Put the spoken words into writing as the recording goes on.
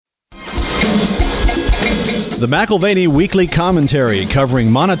The McAlvany Weekly Commentary,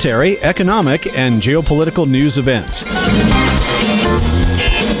 covering monetary, economic, and geopolitical news events.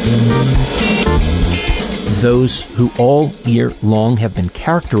 Those who all year long have been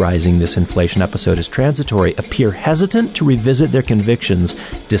characterizing this inflation episode as transitory appear hesitant to revisit their convictions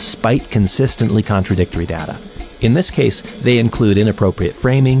despite consistently contradictory data. In this case, they include inappropriate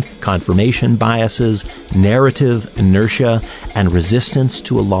framing, confirmation biases, narrative inertia, and resistance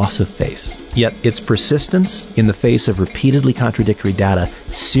to a loss of face. Yet its persistence in the face of repeatedly contradictory data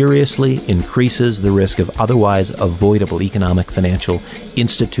seriously increases the risk of otherwise avoidable economic, financial,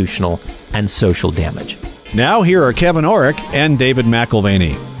 institutional, and social damage. Now here are Kevin Orrick and David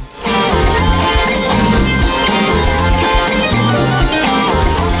McAlvany.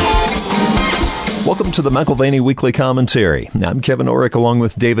 Welcome to the McAlvany Weekly Commentary. I'm Kevin Orrick along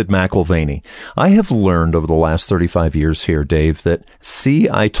with David McAlvany. I have learned over the last 35 years here, Dave, that "see,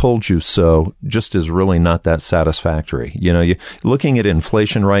 I told you so" just is really not that satisfactory. You know, you're looking at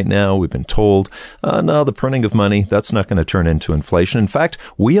inflation right now, we've been told, no, the printing of money, that's not going to turn into inflation. In fact,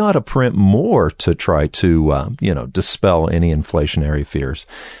 we ought to print more to try to, dispel any inflationary fears.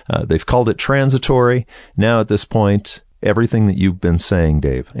 They've called it transitory. Now at this point, everything that you've been saying,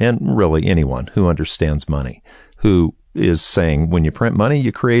 Dave, and really anyone who understands money, who is saying when you print money,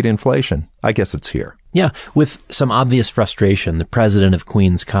 you create inflation. I guess it's here. Yeah, with some obvious frustration, the president of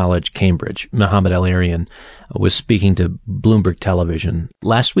Queen's College, Cambridge, Mohammed El-Erian, was speaking to Bloomberg Television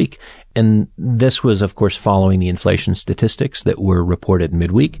last week. And this was, of course, following the inflation statistics that were reported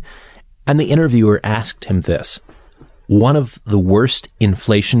midweek. And the interviewer asked him this: one of the worst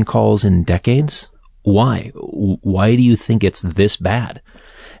inflation calls in decades? Why? Why do you think it's this bad?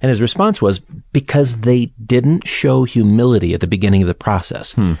 And his response was, because they didn't show humility at the beginning of the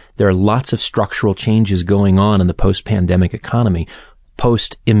process. There are lots of structural changes going on in the post-pandemic economy,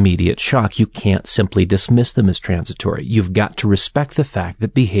 post-immediate shock. You can't simply dismiss them as transitory. You've got to respect the fact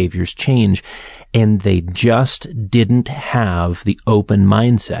that behaviors change, and they just didn't have the open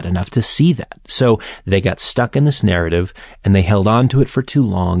mindset enough to see that. So they got stuck in this narrative, and they held on to it for too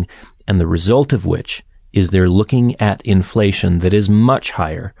long. And the result of which is they're looking at inflation that is much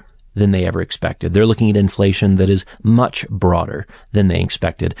higher than they ever expected. They're looking at inflation that is much broader than they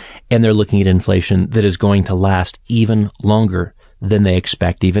expected. And they're looking at inflation that is going to last even longer than they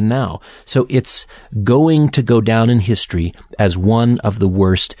expect even now. So it's going to go down in history as one of the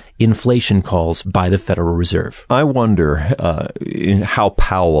worst inflation calls by the Federal Reserve. I wonder how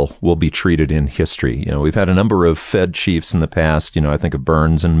Powell will be treated in history. You know, we've had a number of Fed chiefs in the past. You know, I think of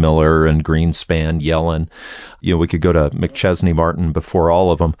Burns and Miller and Greenspan, Yellen. You know, we could go to McChesney Martin before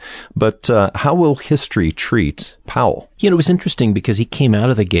all of them. But how will history treat Powell? You know, it was interesting because he came out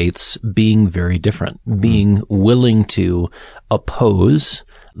of the gates being very different, being willing to oppose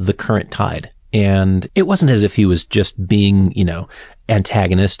the current tide. And it wasn't as if he was just being,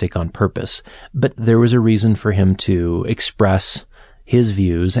 antagonistic on purpose, but there was a reason for him to express his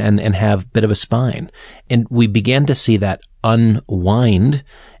views and have a bit of a spine. And we began to see that unwind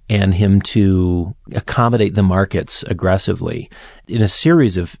and him to accommodate the markets aggressively in a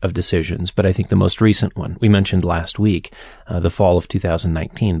series of decisions. But I think the most recent one we mentioned last week, the fall of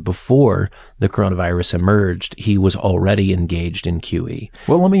 2019, before the coronavirus emerged, he was already engaged in QE.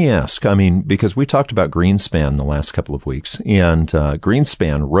 Well, let me ask, because we talked about Greenspan the last couple of weeks, and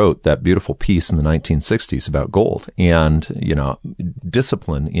Greenspan wrote that beautiful piece in the 1960s about gold and,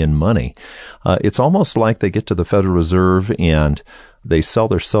 discipline in money. It's almost like they get to the Federal Reserve and they sell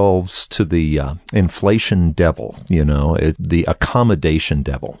themselves to the inflation devil, the accommodation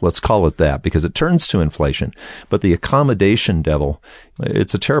devil. Let's call it that, because it turns to inflation. But the accommodation devil,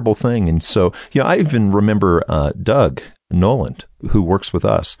 it's a terrible thing. And so, I even remember Doug Noland, who works with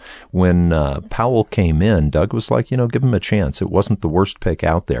us. When Powell came in, Doug was like, give him a chance. It wasn't the worst pick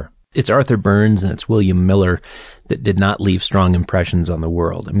out there. It's Arthur Burns and it's William Miller that did not leave strong impressions on the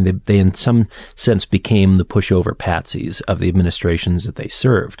world. They in some sense became the pushover patsies of the administrations that they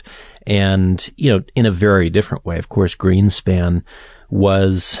served. And, in a very different way. Of course, Greenspan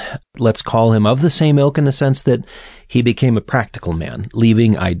was, let's call him of the same ilk in the sense that he became a practical man,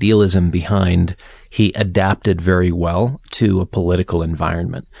 leaving idealism behind. He adapted very well to a political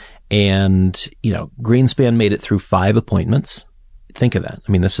environment. And, Greenspan made it through 5 appointments. think of that.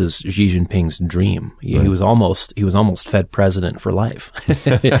 I mean, this is Xi Jinping's dream. He was almost Fed president for life.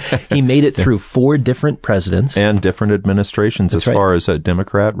 He made it through 4 different presidents. And different administrations. That's as far as a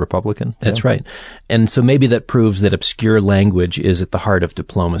Democrat, Republican. That's right. And so maybe that proves that obscure language is at the heart of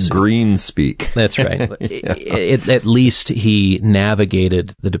diplomacy. Green speak. That's right. At least he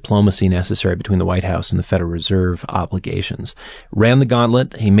navigated the diplomacy necessary between the White House and the Federal Reserve obligations. Ran the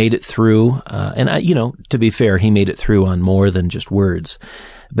gauntlet. He made it through. To be fair, he made it through on more than just words.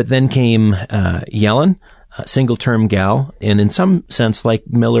 But then came Yellen, single-term gal, and in some sense, like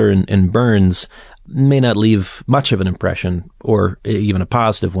Miller and Burns, may not leave much of an impression or even a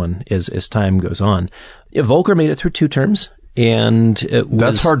positive one as time goes on. Volcker made it through 2 terms. And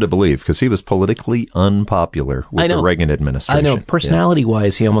that's hard to believe because he was politically unpopular with the Reagan administration. I know.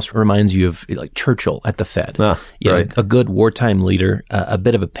 Personality-wise, he almost reminds you of like Churchill at the Fed. Right. A good wartime leader, a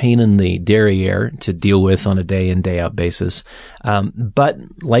bit of a pain in the derriere to deal with on a day-in, day-out basis. But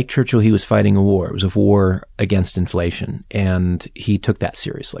like Churchill, he was fighting a war. It was a war against inflation, and he took that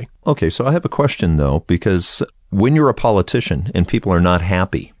seriously. Okay, so I have a question, though, because when you're a politician and people are not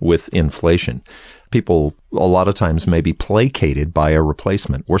happy with inflation, people a lot of times may be placated by a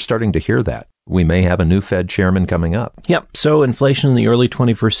replacement. We're starting to hear that. We may have a new Fed chairman coming up. Yep. So inflation in the early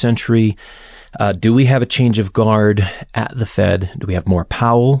 21st century. Do we have a change of guard at the Fed? Do we have more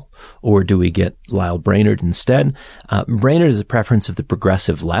Powell, or do we get Lyle Brainerd instead? Brainerd is a preference of the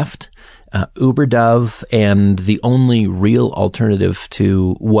progressive left. Uberdove, and the only real alternative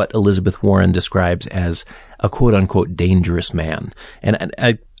to what Elizabeth Warren describes as a quote-unquote dangerous man. And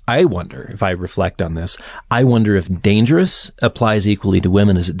I wonder, if I reflect on this, I wonder if dangerous applies equally to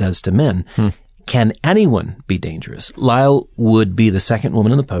women as it does to men. Can anyone be dangerous? Lyle would be the second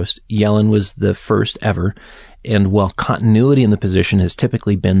woman in the post. Yellen was the first ever. And while continuity in the position has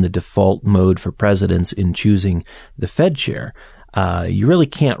typically been the default mode for presidents in choosing the Fed chair, you really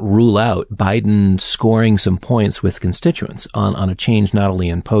can't rule out Biden scoring some points with constituents on a change not only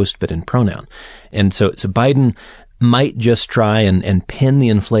in post but in pronoun. And so Biden might just try and pin the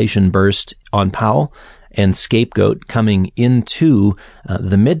inflation burst on Powell and scapegoat coming into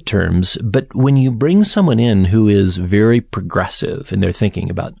the midterms. But when you bring someone in who is very progressive in their thinking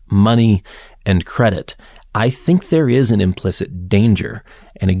about money and credit, I think there is an implicit danger.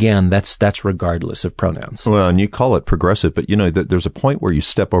 And again, that's regardless of pronouns. Well, and you call it progressive, but there's a point where you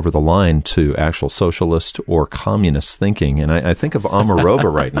step over the line to actual socialist or communist thinking. And I think of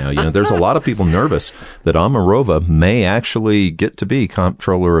Omarova right now. There's a lot of people nervous that Omarova may actually get to be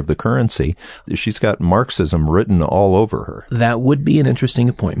comptroller of the currency. She's got Marxism written all over her. That would be an interesting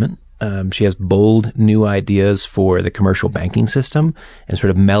appointment. She has bold new ideas for the commercial banking system and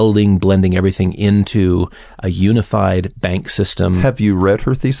sort of blending everything into a unified bank system. Have you read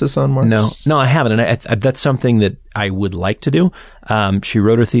her thesis on Marx? No, I haven't. And that's something that I would like to do. She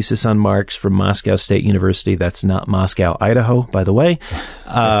wrote her thesis on Marx from Moscow State University. That's not Moscow, Idaho, by the way.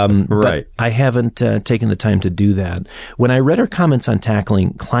 Right. But I haven't taken the time to do that. When I read her comments on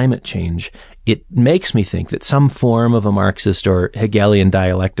tackling climate change, it makes me think that some form of a Marxist or Hegelian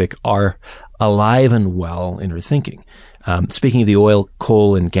dialectic are alive and well in her thinking. Speaking of the oil,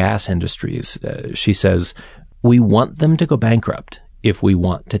 coal, and gas industries, she says, we want them to go bankrupt if we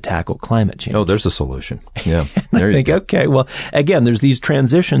want to tackle climate change. Oh, there's a solution. Yeah. I think, okay, well, again, there's these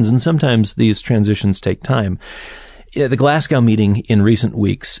transitions, and sometimes these transitions take time. The Glasgow meeting in recent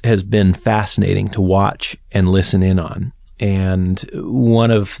weeks has been fascinating to watch and listen in on. And one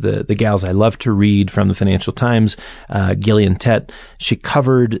of the gals I love to read from the Financial Times, Gillian Tett, she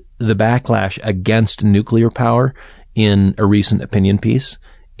covered the backlash against nuclear power in a recent opinion piece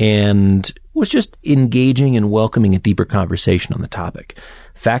and was just engaging and welcoming a deeper conversation on the topic.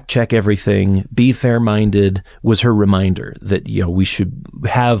 Fact check everything, be fair-minded was her reminder that, we should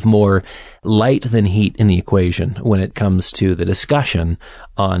have more light than heat in the equation when it comes to the discussion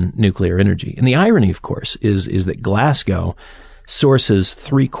on nuclear energy. And the irony, of course, is that Glasgow sources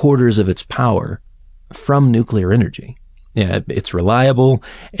 3/4 of its power from nuclear energy. Yeah, it's reliable.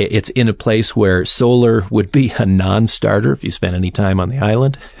 It's in a place where solar would be a non-starter if you spend any time on the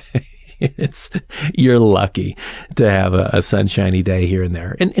island. You're lucky to have a sunshiny day here and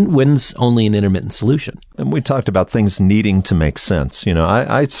there. And wind's only an intermittent solution. And we talked about things needing to make sense.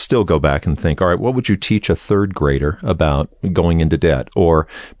 I still go back and think, all right, what would you teach a third grader about going into debt or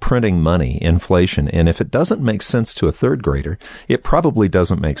printing money, inflation? And if it doesn't make sense to a third grader, it probably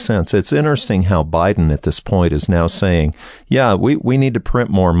doesn't make sense. It's interesting how Biden at this point is now saying, yeah, we need to print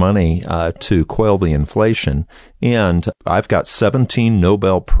more money to quell the inflation. And I've got 17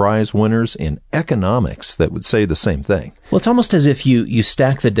 Nobel Prize winners in economics that would say the same thing. Well, it's almost as if you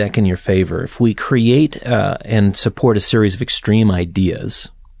stack the deck in your favor. If we create and support a series of extreme ideas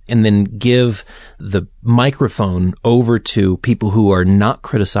and then give the microphone over to people who are not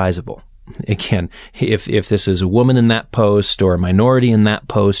criticizable. Again, if this is a woman in that post or a minority in that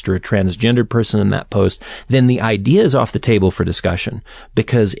post or a transgender person in that post, then the idea is off the table for discussion,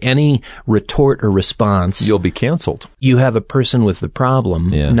 because any retort or response, you'll be canceled. You have a person with the problem,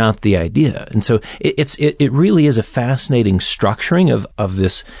 not the idea. And so it really is a fascinating structuring of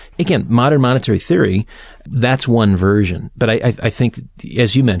this. Again, modern monetary theory, that's one version. But I think,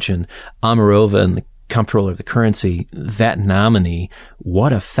 as you mentioned, Omarova and the comptroller of the currency, that nominee,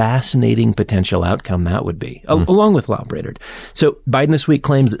 what a fascinating potential outcome that would be, along with Lael Brainard. So Biden this week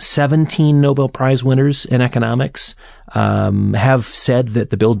claims that 17 Nobel Prize winners in economics have said that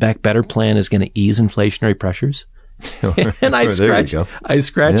the Build Back Better plan is going to ease inflationary pressures. And I scratch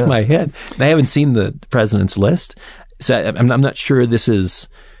my head. I haven't seen the president's list, so I'm not sure this is.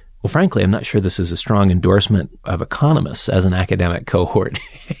 Well, frankly, I'm not sure this is a strong endorsement of economists as an academic cohort.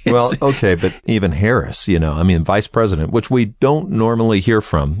 Well, okay, but even Harris, vice president, which we don't normally hear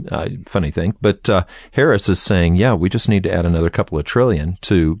from, funny thing, but Harris is saying, we just need to add another couple of trillion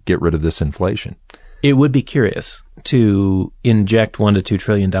to get rid of this inflation. It would be curious to inject $1 to $2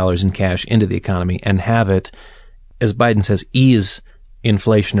 trillion in cash into the economy and have it, as Biden says, ease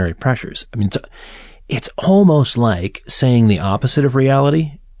inflationary pressures. I mean, it's almost like saying the opposite of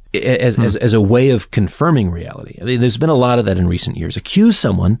reality. As a way of confirming reality. I mean, there's been a lot of that in recent years. Accuse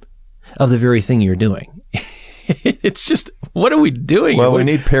someone of the very thing you're doing. It's just, what are we doing? Well, we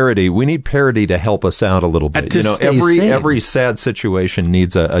need parity. We need parity to help us out a little bit. Every sad situation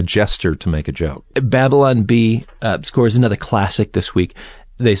needs a jester to make a joke. Babylon Bee scores another classic this week.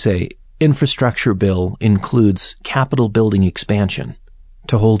 They say, infrastructure bill includes Capitol building expansion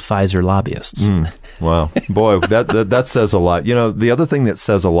to hold Pfizer lobbyists. Wow. Boy, that says a lot. The other thing that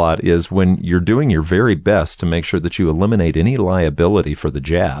says a lot is when you're doing your very best to make sure that you eliminate any liability for the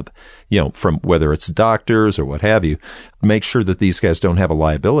jab, from whether it's doctors or what have you, make sure that these guys don't have a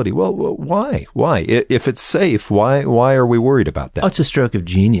liability. Well, why? Why? If it's safe, why are we worried about that? Oh, it's a stroke of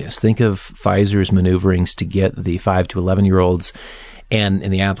genius. Think of Pfizer's maneuverings to get the 5 to 11-year-olds and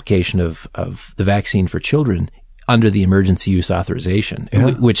in the application of the vaccine for children under the emergency use authorization,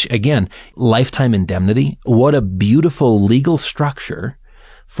 which again, lifetime indemnity. What a beautiful legal structure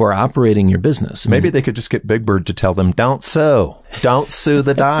for operating your business. Maybe they could just get Big Bird to tell them, don't sue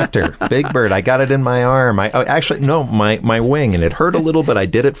the doctor. Big Bird, I got it in my arm. My wing, and it hurt a little, but I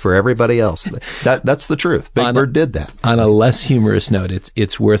did it for everybody else. That's the truth. Big Bird did that. On a less humorous note,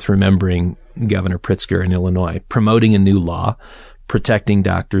 it's worth remembering Governor Pritzker in Illinois promoting a new law protecting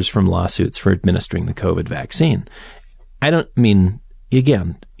doctors from lawsuits for administering the COVID vaccine.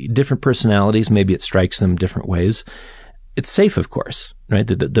 Again, different personalities, maybe it strikes them different ways. It's safe, of course, right?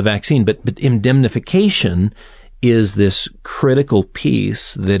 The vaccine, but indemnification is this critical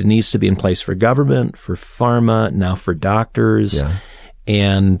piece that needs to be in place for government, for pharma, now for doctors. Yeah.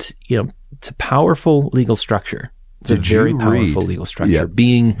 And, it's a powerful legal structure. It's a very powerful legal structure,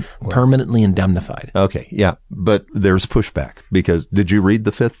 being permanently indemnified. Okay, yeah, but there's pushback because did you read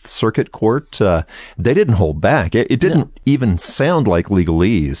the Fifth Circuit Court? They didn't hold back. It didn't even sound like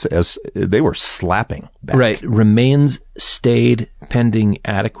legalese as they were slapping back. Right. Remains stayed pending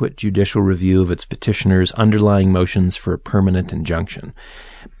adequate judicial review of its petitioners' underlying motions for a permanent injunction.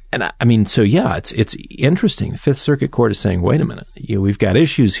 And it's interesting. The Fifth Circuit Court is saying, wait a minute, we've got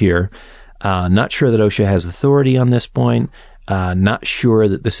issues here. Not sure that OSHA has authority on this point. Not sure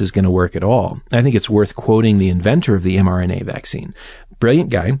that this is going to work at all. I think it's worth quoting the inventor of the mRNA vaccine. Brilliant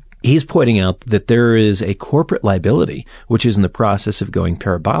guy. He's pointing out that there is a corporate liability, which is in the process of going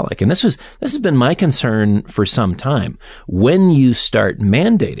parabolic. And this has been my concern for some time. When you start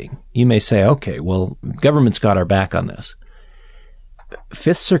mandating, you may say, okay, well, government's got our back on this.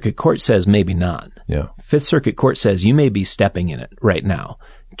 Fifth Circuit Court says maybe not. Yeah. Fifth Circuit Court says you may be stepping in it right now.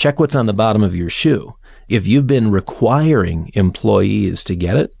 Check what's on the bottom of your shoe. If you've been requiring employees to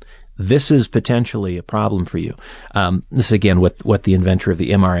get it, this is potentially a problem for you. This is again what the inventor of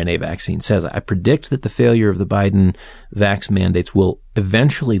the mRNA vaccine says. I predict that the failure of the Biden vax mandates will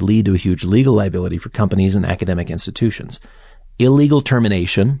eventually lead to a huge legal liability for companies and academic institutions. Illegal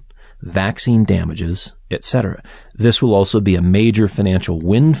termination, vaccine damages, etc. This will also be a major financial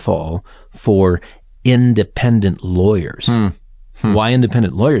windfall for independent lawyers. Why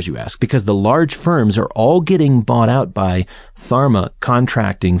independent lawyers, you ask? Because the large firms are all getting bought out by pharma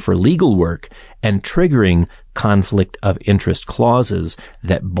contracting for legal work and triggering conflict of interest clauses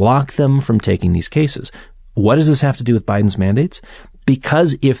that block them from taking these cases. What does this have to do with Biden's mandates?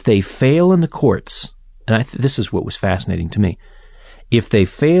 Because if they fail in the courts, and this is what was fascinating to me, if they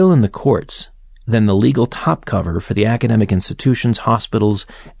fail in the courts, then the legal top cover for the academic institutions, hospitals,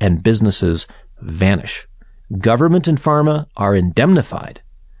 and businesses vanish. Government and pharma are indemnified.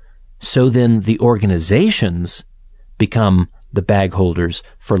 So then the organizations become the bag holders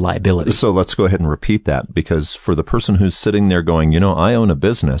for liability. So let's go ahead and repeat that, because for the person who's sitting there going, I own a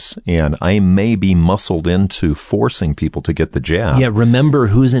business and I may be muscled into forcing people to get the jab. Yeah, remember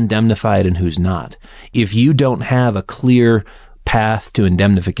who's indemnified and who's not. If you don't have a clear path to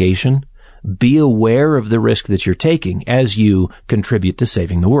indemnification, be aware of the risk that you're taking as you contribute to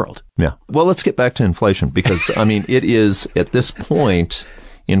saving the world. Yeah. Well, let's get back to inflation, because, it is, at this point,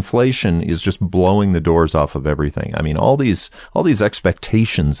 inflation is just blowing the doors off of everything. All these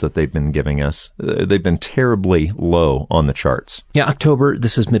expectations that they've been giving us, they've been terribly low on the charts. Yeah, October,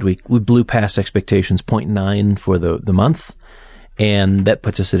 this is midweek. We blew past expectations, 0.9 for the month, and that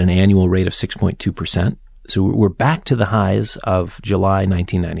puts us at an annual rate of 6.2%. So we're back to the highs of July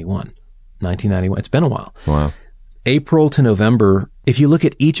 1991. It's been a while. Wow. April to November, if you look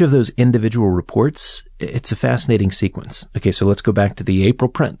at each of those individual reports, it's a fascinating sequence. Okay, so let's go back to the April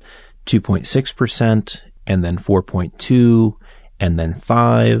print. 2.6%, and then 4.2, and then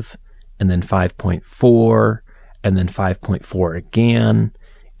 5, and then 5.4, and then 5.4 again,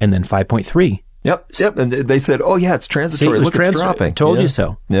 and then 5.3. Yep. And they said, oh yeah, it's transitory. See, it's dropping. Told you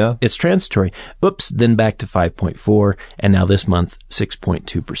so. Yeah. It's transitory. Oops. Then back to 5.4. And now this month,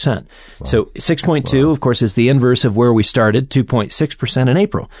 6.2%. Wow. So 6.2, of course, is the inverse of where we started, 2.6% in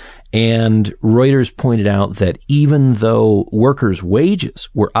April. And Reuters pointed out that even though workers' wages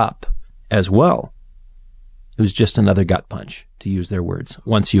were up as well, it was just another gut punch, to use their words,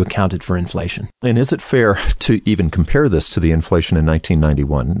 once you accounted for inflation. And is it fair to even compare this to the inflation in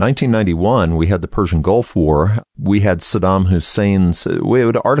 1991? 1991, we had the Persian Gulf War. We had Saddam Hussein's, we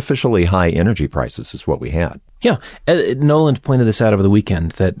had artificially high energy prices is what we had. Yeah. Noland pointed this out over the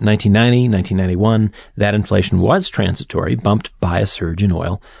weekend, that 1990, 1991, that inflation was transitory, bumped by a surge in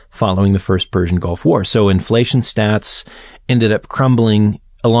oil following the first Persian Gulf War. So inflation stats ended up crumbling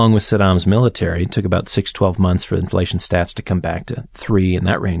along with Saddam's military. It took about 6-12 months for inflation stats to come back to 3 in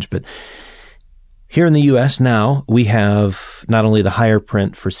that range. But here in the U.S. now, we have not only the higher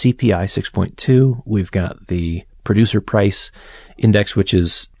print for CPI 6.2, we've got the producer price index, which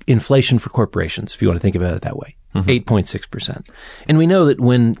is inflation for corporations, if you want to think about it that way, 8.6%. And we know that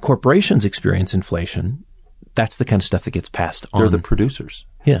when corporations experience inflation, that's the kind of stuff that gets passed on. They're the producers.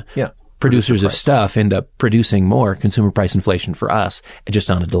 Yeah. Yeah. Producers of stuff end up producing more consumer price inflation for us, just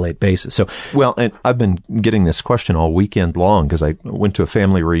on a delayed basis. So, well, and I've been getting this question all weekend long, because I went to a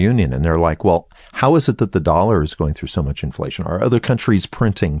family reunion and they're like, well, how is it that the dollar is going through so much inflation? Are other countries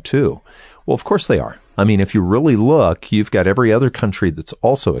printing too? Well, of course they are. If you really look, you've got every other country that's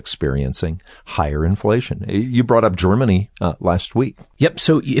also experiencing higher inflation. You brought up Germany last week. Yep.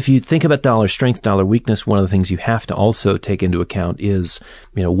 So if you think about dollar strength, dollar weakness, one of the things you have to also take into account is,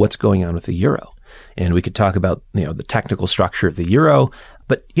 what's going on with the euro. And we could talk about, the technical structure of the euro.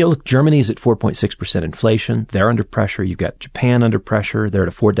 But, look, Germany's at 4.6% inflation. They're under pressure. You've got Japan under pressure. They're at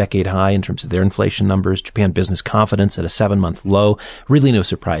a 4-decade high in terms of their inflation numbers. Japan business confidence at a 7-month low. Really no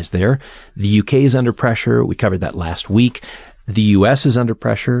surprise there. The UK is under pressure. We covered that last week. The US is under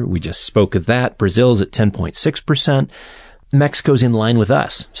pressure. We just spoke of that. Brazil's at 10.6%. Mexico's in line with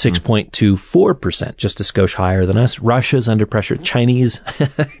us, 6.24%, just a skosh higher than us. Russia's under pressure. Chinese,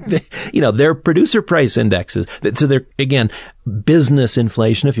 their producer price indexes. So they're, again, business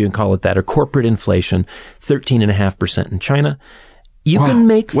inflation, if you can call it that, or corporate inflation, 13.5% in China. You can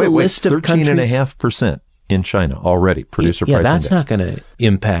make the list of countries. 13.5% in China already, producer price index. Yeah, that's not going to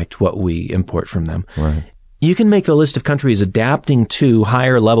impact what we import from them. Right. You can make the list of countries adapting to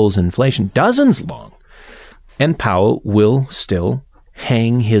higher levels of inflation, dozens long. And Powell will still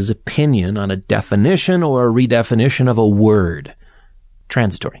hang his opinion on a definition or a redefinition of a word.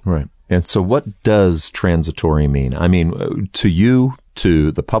 Transitory. Right. And so what does transitory mean? To you,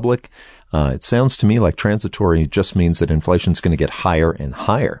 to the public, it sounds to me like transitory just means that inflation's going to get higher and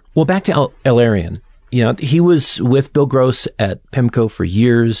higher. Well, back to El-Arian. He was with Bill Gross at PIMCO for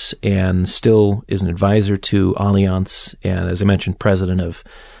years and still is an advisor to Allianz. And as I mentioned, president of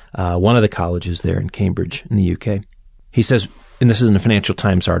one of the colleges there in Cambridge in the UK. He says, and this is in a Financial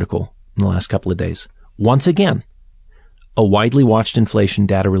Times article in the last couple of days, once again, a widely watched inflation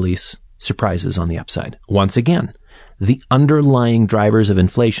data release surprises on the upside. Once again, the underlying drivers of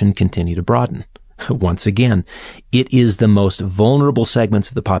inflation continue to broaden. Once again, it is the most vulnerable segments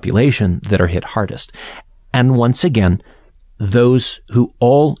of the population that are hit hardest. And once again, those who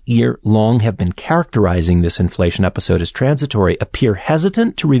all year long have been characterizing this inflation episode as transitory appear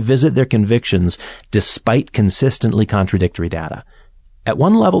hesitant to revisit their convictions despite consistently contradictory data. At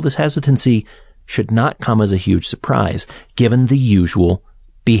one level, this hesitancy should not come as a huge surprise, given the usual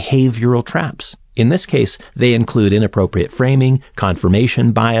behavioral traps. In this case, they include inappropriate framing,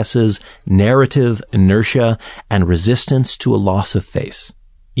 confirmation biases, narrative inertia, and resistance to a loss of face.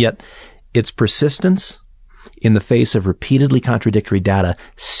 Yet, its persistence in the face of repeatedly contradictory data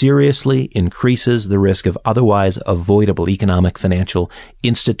seriously increases the risk of otherwise avoidable economic, financial,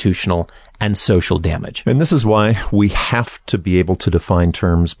 institutional, and social damage. And this is why we have to be able to define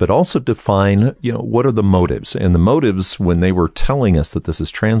terms, but also define, what are the motives? And the motives, when they were telling us that this is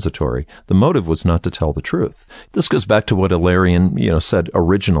transitory, the motive was not to tell the truth. This goes back to what Alarian, said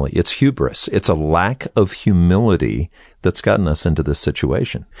originally. It's hubris. It's a lack of humility that's gotten us into this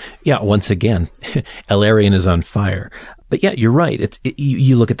situation. Yeah, once again, Alarian is on fire. But yeah, you're right.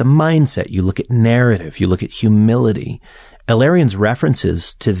 You look at the mindset, you look at narrative, you look at humility. Alarian's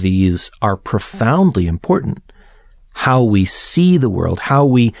references to these are profoundly important. How we see the world, how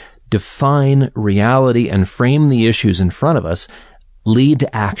we define reality and frame the issues in front of us lead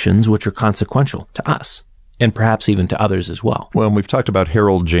to actions which are consequential to us, and perhaps even to others as well. Well, we've talked about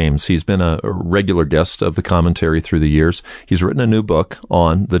Harold James. He's been a regular guest of the commentary through the years. He's written a new book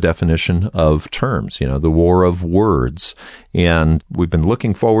on the definition of terms, the war of words. And we've been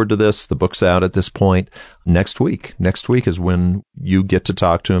looking forward to this. The book's out at this point. Next week is when you get to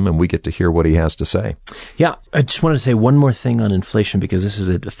talk to him and we get to hear what he has to say. Yeah, I just wanted to say one more thing on inflation, because this is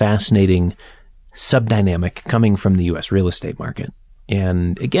a fascinating subdynamic coming from the U.S. real estate market.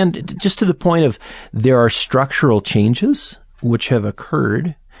 And again, just to the point of there are structural changes which have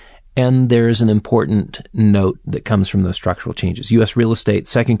occurred, and there's an important note that comes from those structural changes. U.S. real estate,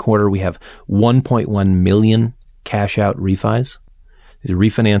 second quarter, we have 1.1 million cash out refis. These are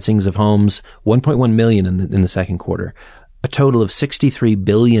refinancings of homes, 1.1 million in the second quarter. A total of $63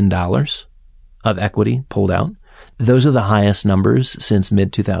 billion of equity pulled out. Those are the highest numbers since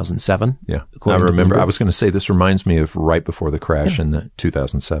mid-2007. Yeah, I remember. I was going to say this reminds me of right before the crash in the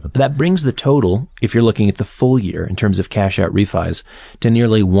 2007. That brings the total, if you're looking at the full year in terms of cash-out refis, to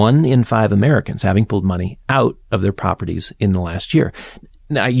nearly 1 in 5 Americans having pulled money out of their properties in the last year.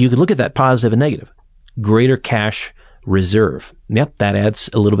 Now, you could look at that positive and negative. Greater cash reserve. Yep, that adds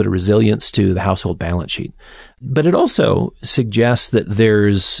a little bit of resilience to the household balance sheet. But it also suggests that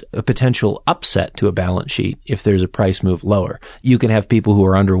there's a potential upset to a balance sheet if there's a price move lower. You can have people who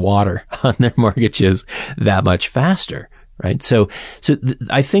are underwater on their mortgages that much faster, right? So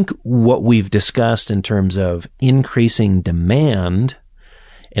I think what we've discussed in terms of increasing demand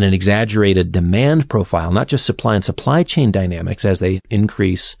and an exaggerated demand profile, not just supply and supply chain dynamics as they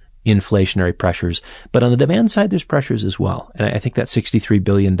increase inflationary pressures, but on the demand side, there's pressures as well. And I think that $63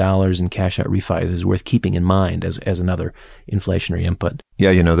 billion in cash out refis is worth keeping in mind as another inflationary input.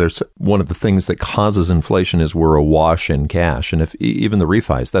 Yeah, there's one of the things that causes inflation is we're awash in cash. And if even the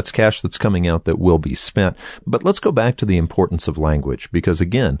refis, that's cash that's coming out that will be spent. But let's go back to the importance of language, because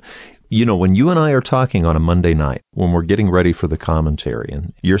again, when you and I are talking on a Monday night, when we're getting ready for the commentary,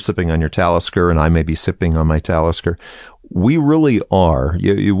 and you're sipping on your Talisker and I may be sipping on my Talisker, we really are,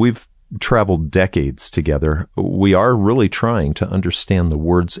 we've traveled decades together. We are really trying to understand the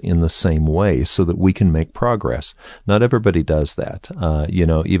words in the same way so that we can make progress. Not everybody does that.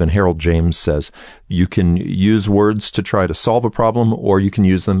 Even Harold James says you can use words to try to solve a problem, or you can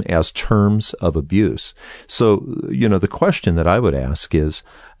use them as terms of abuse. So, the question that I would ask is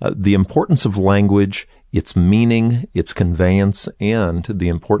the importance of language, its meaning, its conveyance, and the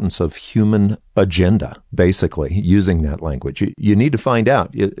importance of human agenda, basically, using that language. You need to find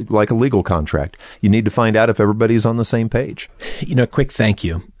out, like a legal contract, you need to find out if everybody's on the same page. A quick thank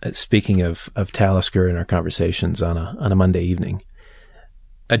you. Speaking of Talisker in our conversations on a Monday evening.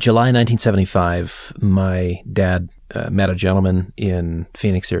 July 1975, my dad met a gentleman in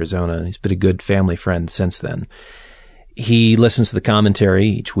Phoenix, Arizona. He's been a good family friend since then. He listens to the commentary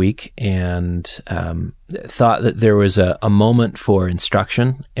each week and thought that there was a moment for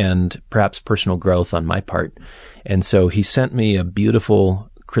instruction and perhaps personal growth on my part. And so he sent me a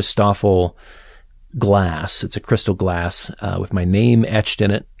beautiful Christoffel glass. It's a crystal glass with my name etched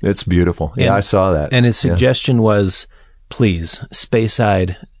in it. It's beautiful. Yeah, I saw that. And his suggestion was, please,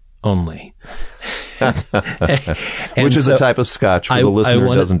 Speyside, only. Which is a type of scotch for the listener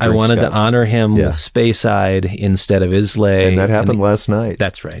who doesn't drink I wanted scotch. to honor him with Speyside instead of Islay. And that happened last night.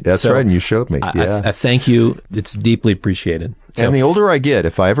 That's right. That's right, and you showed me. I thank you. It's deeply appreciated. So, and the older I get,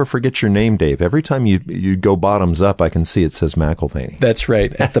 if I ever forget your name, Dave, every time you go bottoms up, I can see it says McIlvaney. That's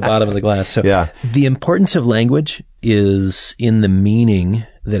right, at the bottom of the glass. So Yeah. The importance of language is in the meaning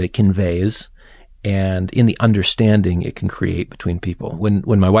that it conveys and in the understanding it can create between people.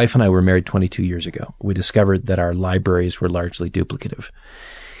 When my wife and I were married 22 years ago, we discovered that our libraries were largely duplicative.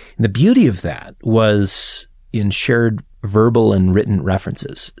 And the beauty of that was in shared verbal and written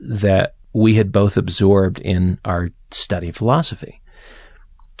references that we had both absorbed in our study of philosophy.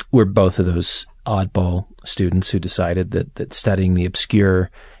 We're both of those oddball students who decided that studying the obscure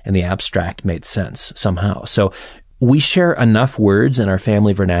and the abstract made sense somehow. So we share enough words in our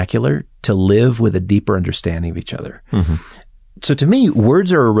family vernacular to live with a deeper understanding of each other. Mm-hmm. So to me,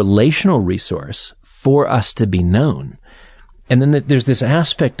 words are a relational resource for us to be known. And then there's this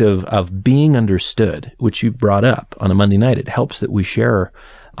aspect of being understood, which you brought up on a Monday night. It helps that we share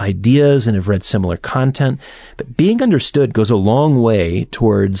ideas and have read similar content. But being understood goes a long way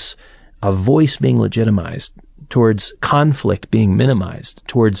towards a voice being legitimized, towards conflict being minimized,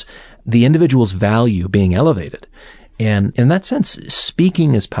 towards the individual's value being elevated. And in that sense,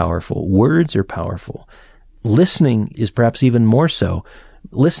 speaking is powerful. Words are powerful. Listening is perhaps even more so.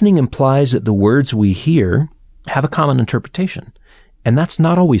 Listening implies that the words we hear have a common interpretation. And that's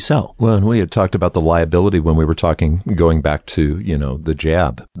not always so. Well, and we had talked about the liability when we were going back to, the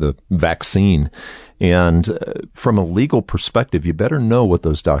jab, the vaccine. And from a legal perspective, you better know what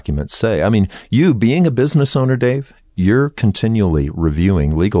those documents say. I mean, you being a business owner, Dave, you're continually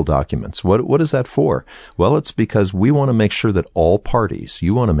reviewing legal documents. What is that for? Well, it's because we want to make sure that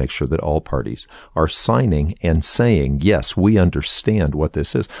you want to make sure that all parties are signing and saying, yes, we understand what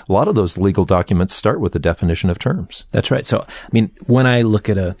this is. A lot of those legal documents start with the definition of terms. That's right. So, when I look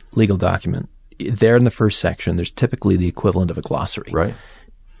at a legal document, there in the first section, there's typically the equivalent of a glossary. Right.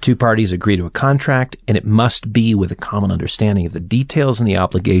 Two parties agree to a contract, and it must be with a common understanding of the details and the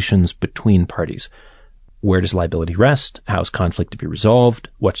obligations between parties. Where does liability rest? How is conflict to be resolved?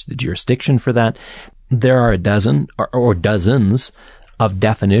 What's the jurisdiction for that? There are a dozen or dozens of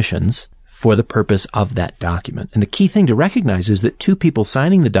definitions for the purpose of that document. And the key thing to recognize is that two people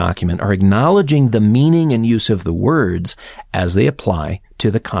signing the document are acknowledging the meaning and use of the words as they apply to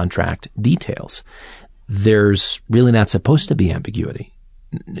the contract details. There's really not supposed to be ambiguity.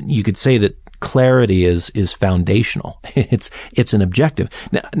 You could say that clarity is foundational. It's an objective.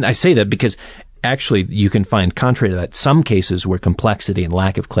 Now, I say that because actually, you can find, contrary to that, some cases where complexity and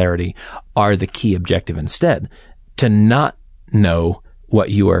lack of clarity are the key objective instead. To not know what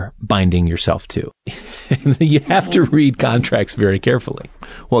you are binding yourself to. You have to read contracts very carefully.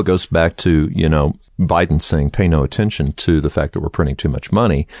 Well, it goes back to, Biden saying pay no attention to the fact that we're printing too much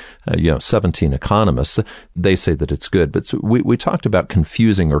money. 17 economists, they say that it's good. But we talked about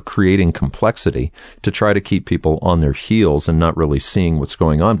confusing or creating complexity to try to keep people on their heels and not really seeing what's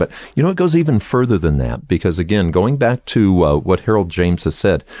going on. But, it goes even further than that because, again, going back to what Harold James has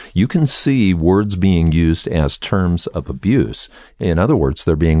said, you can see words being used as terms of abuse. In other words,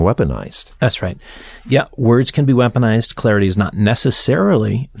 they're being weaponized. That's right. Yeah, words can be weaponized. Clarity is not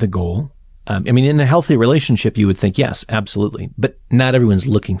necessarily the goal. In a healthy relationship, you would think, yes, absolutely. But not everyone's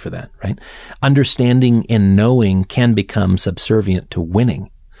looking for that, right? Understanding and knowing can become subservient to winning,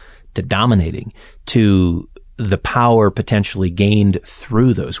 to dominating, to the power potentially gained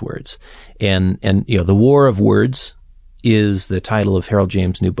through those words. And The War of Words is the title of Harold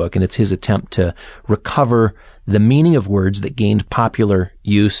James' new book, and it's his attempt to recover the meaning of words that gained popular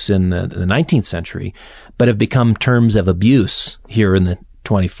use in the 19th century, but have become terms of abuse here in the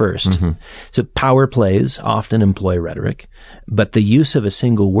 21st. Mm-hmm. So power plays often employ rhetoric, but the use of a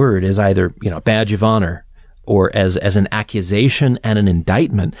single word as either, a badge of honor or as an accusation and an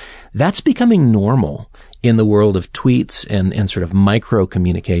indictment, that's becoming normal in the world of tweets and sort of micro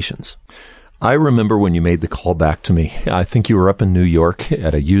communications. I remember when you made the call back to me. I think you were up in New York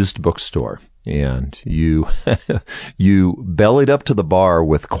at a used bookstore. And you bellied up to the bar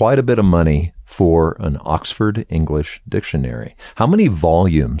with quite a bit of money for an Oxford English dictionary. How many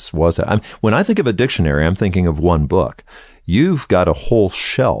volumes was it? When I think of a dictionary, I'm thinking of one book. You've got a whole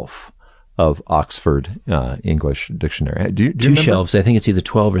shelf of Oxford English dictionary. Do you Two remember? Shelves. I think it's either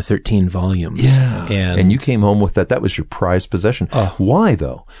 12 or 13 volumes. Yeah. And you came home with that. That was your prized possession. Oh, why,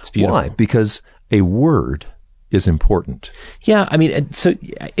 though? It's beautiful. Why? Because a word is important. Yeah, so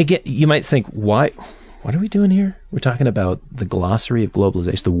again, you might think, what are we doing here? We're talking about the Glossary of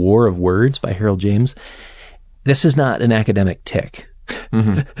Globalization, The War of Words by Harold James. This is not an academic tick.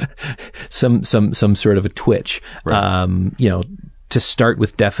 some sort of a twitch, right. To start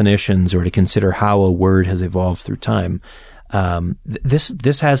with definitions or to consider how a word has evolved through time.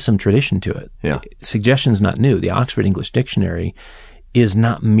 This has some tradition to it. Yeah. Suggestion's not new. The Oxford English Dictionary is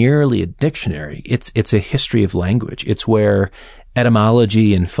not merely a dictionary. It's a history of language. It's where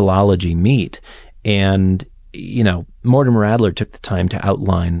etymology and philology meet. And, Mortimer Adler took the time to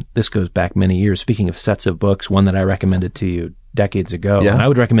outline, this goes back many years, speaking of sets of books, one that I recommended to you decades ago, yeah. and I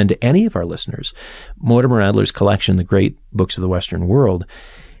would recommend to any of our listeners, Mortimer Adler's collection, The Great Books of the Western World.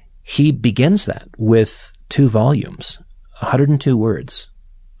 He begins that with 2 volumes, 102 words,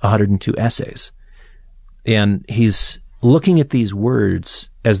 102 essays. And he's looking at these words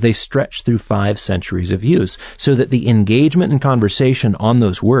as they stretch through 5 centuries of use, so that the engagement and conversation on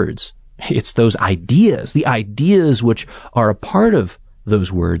those words, it's those ideas, the ideas which are a part of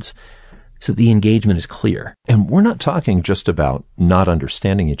those words, so the engagement is clear. And we're not talking just about not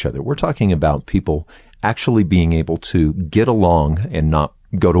understanding each other. We're talking about people actually being able to get along and not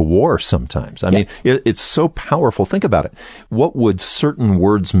go to war sometimes. I mean, it's so powerful. Think about it. What would certain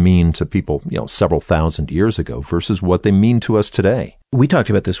words mean to people, several thousand years ago versus what they mean to us today? We talked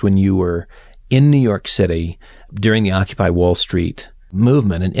about this when you were in New York City during the Occupy Wall Street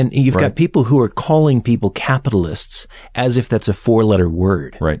movement. And you've got people who are calling people capitalists as if that's a 4-letter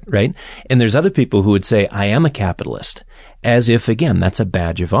word. Right. And there's other people who would say, I am a capitalist, as if, again, that's a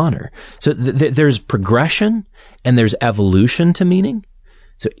badge of honor. So there's progression and there's evolution to meaning.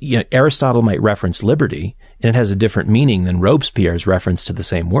 So, Aristotle might reference liberty, and it has a different meaning than Robespierre's reference to the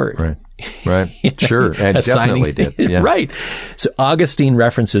same word. Right. Sure. It definitely did. Yeah. Right. So Augustine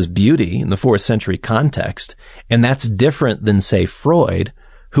references beauty in the 4th century context, and that's different than, say, Freud,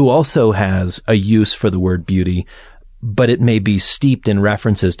 who also has a use for the word beauty, but it may be steeped in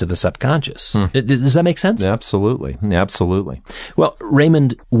references to the subconscious. Does that make sense? Absolutely. Well,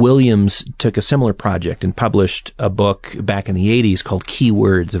 Raymond Williams took a similar project and published a book back in the 80s called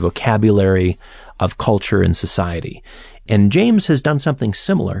Keywords, a Vocabulary of Culture and Society. And James has done something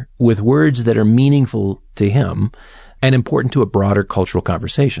similar with words that are meaningful to him and important to a broader cultural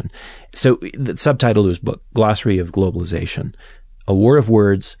conversation. So the subtitle of his book, Glossary of Globalization, A War of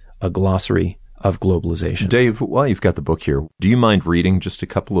Words, a Glossary of Globalization. Dave, while you've got the book here, do you mind reading just a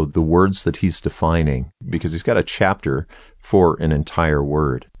couple of the words that he's defining? Because he's got a chapter for an entire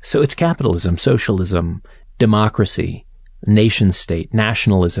word. So it's capitalism, socialism, democracy, nation state,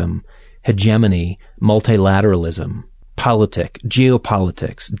 nationalism, hegemony, multilateralism,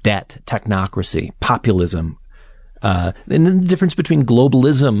 geopolitics, debt, technocracy, populism, and then the difference between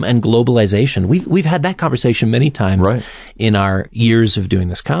globalism and globalization. We've had that conversation many times in our years of doing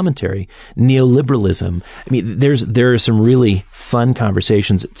this commentary. Neoliberalism. I mean, there are some really fun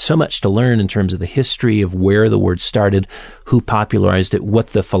conversations. So much to learn in terms of the history of where the word started, who popularized it, what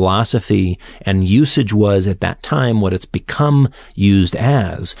the philosophy and usage was at that time, what it's become used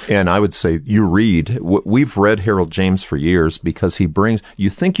as. And I would say we've read Harold James for years because you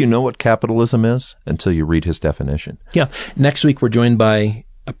think you know what capitalism is until you read his definition. Yeah. Next week, we're joined by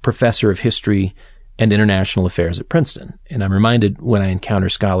a professor of history and international affairs at Princeton. And I'm reminded when I encounter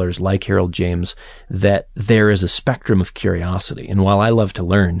scholars like Harold James that there is a spectrum of curiosity. And while I love to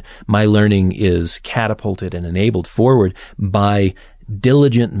learn, my learning is catapulted and enabled forward by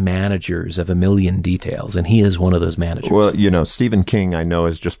diligent managers of a million details, and he is one of those managers. Well, Stephen King, I know,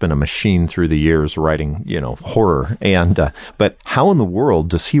 has just been a machine through the years writing, horror. And but how in the world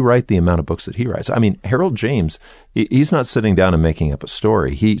does he write the amount of books that he writes? I mean, Harold James, he's not sitting down and making up a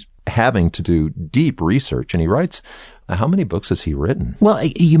story. He's having to do deep research, and he writes. How many books has he written? Well,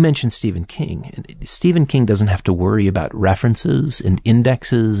 you mentioned Stephen King. Stephen King doesn't have to worry about references and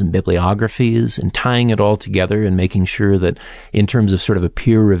indexes and bibliographies and tying it all together and making sure that in terms of sort of a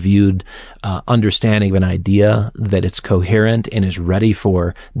peer-reviewed understanding of an idea that it's coherent and is ready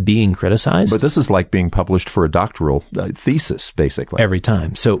for being criticized. But this is like being published for a doctoral thesis, basically. Every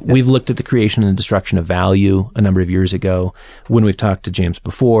time. So we've looked at the creation and destruction of value a number of years ago. When we've talked to James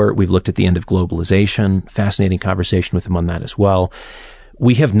before, we've looked at the end of globalization. Fascinating conversation with him on that as well.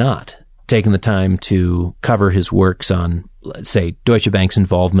 We have not taken the time to cover his works on, let's say, Deutsche Bank's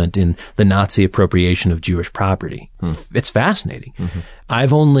involvement in the Nazi appropriation of Jewish property. It's fascinating.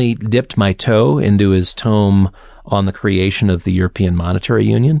 I've only dipped my toe into his tome on the creation of the European Monetary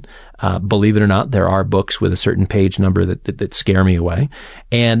Union. Believe it or not, there are books with a certain page number that scare me away.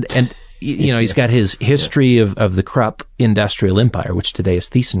 And he's got his history of the Krupp industrial empire, which today is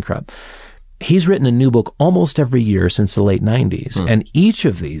ThyssenKrupp. He's written a new book almost every year since the late 90s, and each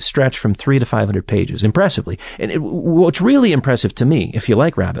of these stretch from 300 to 500 pages, impressively. And what's really impressive to me, if you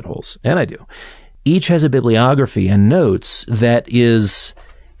like rabbit holes, and I do, each has a bibliography and notes that is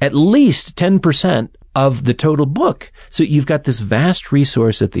at least 10% of the total book. So you've got this vast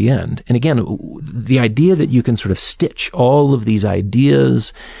resource at the end. And again, the idea that you can sort of stitch all of these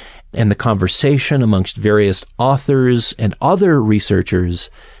ideas and the conversation amongst various authors and other researchers,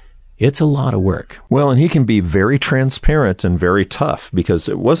 it's a lot of work. Well, and he can be very transparent and very tough, because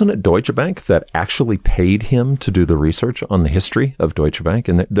it wasn't it Deutsche Bank that actually paid him to do the research on the history of Deutsche Bank?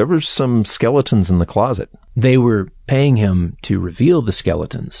 And there were some skeletons in the closet. They were paying him to reveal the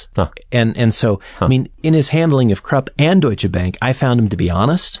skeletons. Huh. And so, I mean, in his handling of Krupp and Deutsche Bank, I found him to be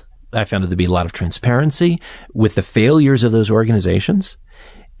honest. I found it to be a lot of transparency with the failures of those organizations.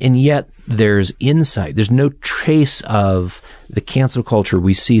 And yet there's insight. There's no trace of the cancel culture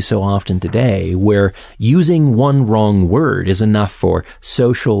we see so often today, where using one wrong word is enough for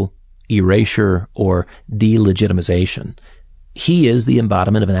social erasure or delegitimization. He is the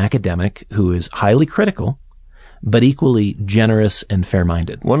embodiment of an academic who is highly critical, but equally generous and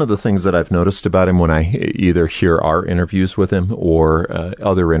fair-minded. One of the things that I've noticed about him when I either hear our interviews with him or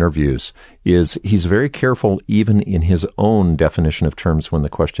other interviews is he's very careful even in his own definition of terms when the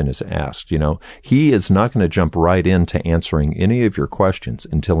question is asked. You know, he is not going to jump right into answering any of your questions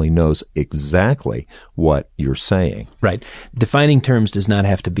until he knows exactly what you're saying. Right. Defining terms does not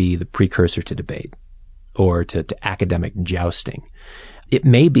have to be the precursor to debate or to academic jousting. It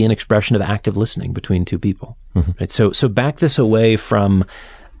may be an expression of active listening between two people. Mm-hmm. Right? So back this away from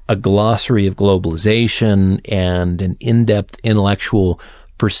a glossary of globalization and an in-depth intellectual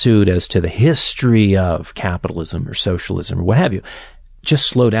pursuit as to the history of capitalism or socialism or what have you. Just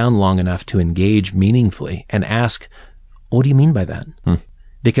slow down long enough to engage meaningfully and ask, what do you mean by that?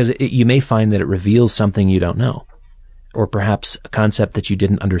 Because you may find that it reveals something you don't know, or perhaps a concept that you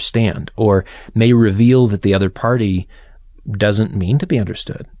didn't understand, or may reveal that the other party doesn't mean to be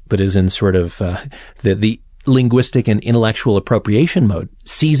understood, but is in sort of the linguistic and intellectual appropriation mode,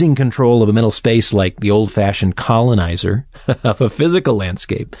 seizing control of a mental space like the old-fashioned colonizer of a physical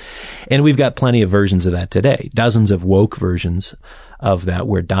landscape. And we've got plenty of versions of that today, dozens of woke versions of that,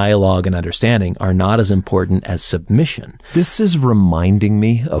 where dialogue and understanding are not as important as submission. This is reminding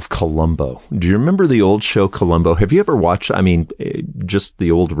me of Columbo. Do you remember the old show Columbo? Have you ever watched, just the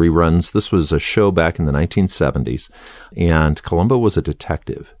old reruns? This was a show back in the 1970s, and Columbo was a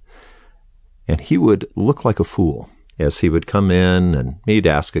detective. And he would look like a fool as he would come in, and he'd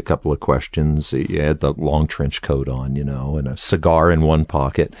ask a couple of questions. He had the long trench coat on, and a cigar in one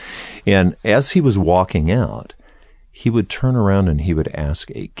pocket. And as he was walking out, he would turn around and he would ask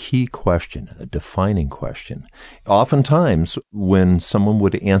a key question, a defining question. Oftentimes, when someone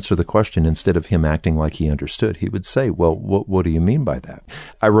would answer the question, instead of him acting like he understood, he would say, well, what do you mean by that?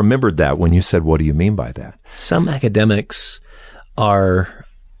 I remembered that when you said, what do you mean by that? Some academics are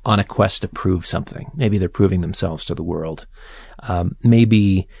on a quest to prove something. Maybe they're proving themselves to the world.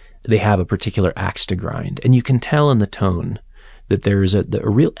 Maybe they have a particular axe to grind. And you can tell in the tone that there's a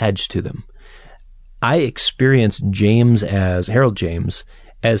real edge to them. I experienced Harold James,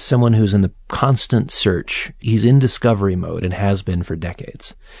 as someone who's in the constant search. He's in discovery mode and has been for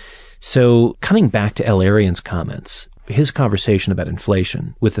decades. So coming back to El-Erian's comments, his conversation about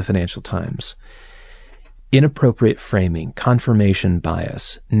inflation with the Financial Times, inappropriate framing, confirmation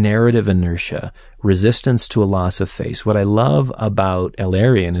bias, narrative inertia, resistance to a loss of face. What I love about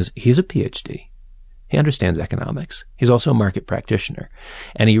El-Erian is he's a PhD. He understands economics. He's also a market practitioner.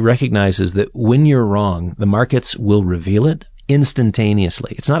 And he recognizes that when you're wrong, the markets will reveal it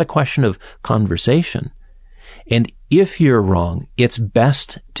instantaneously. It's not a question of conversation. And if you're wrong, it's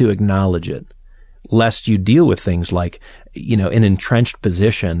best to acknowledge it, lest you deal with things like, an entrenched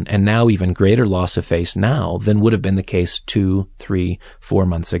position and now even greater loss of face now than would have been the case 2, 3, 4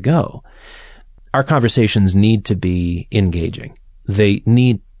 months ago. Our conversations need to be engaging. They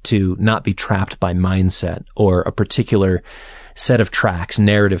need to not be trapped by mindset or a particular set of tracks,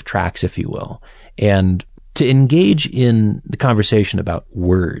 narrative tracks, if you will. And to engage in the conversation about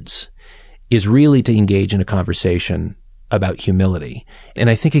words is really to engage in a conversation about humility. And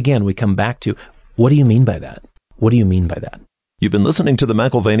I think, again, we come back to, what do you mean by that? What do you mean by that? You've been listening to the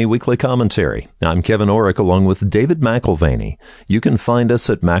McAlvany Weekly Commentary. I'm Kevin Orrick along with David McAlvany. You can find us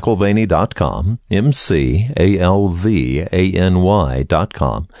at McAlvany.com,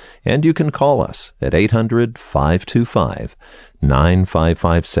 McAlvany.com, and you can call us at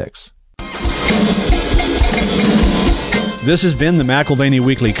 800-525-9556. This has been the McAlvany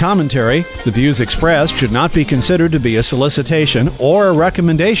Weekly Commentary. The views expressed should not be considered to be a solicitation or a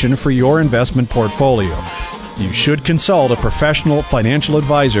recommendation for your investment portfolio. You should consult a professional financial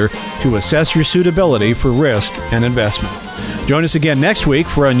advisor to assess your suitability for risk and investment. Join us again next week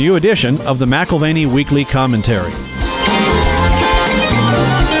for a new edition of the McAlvany Weekly Commentary.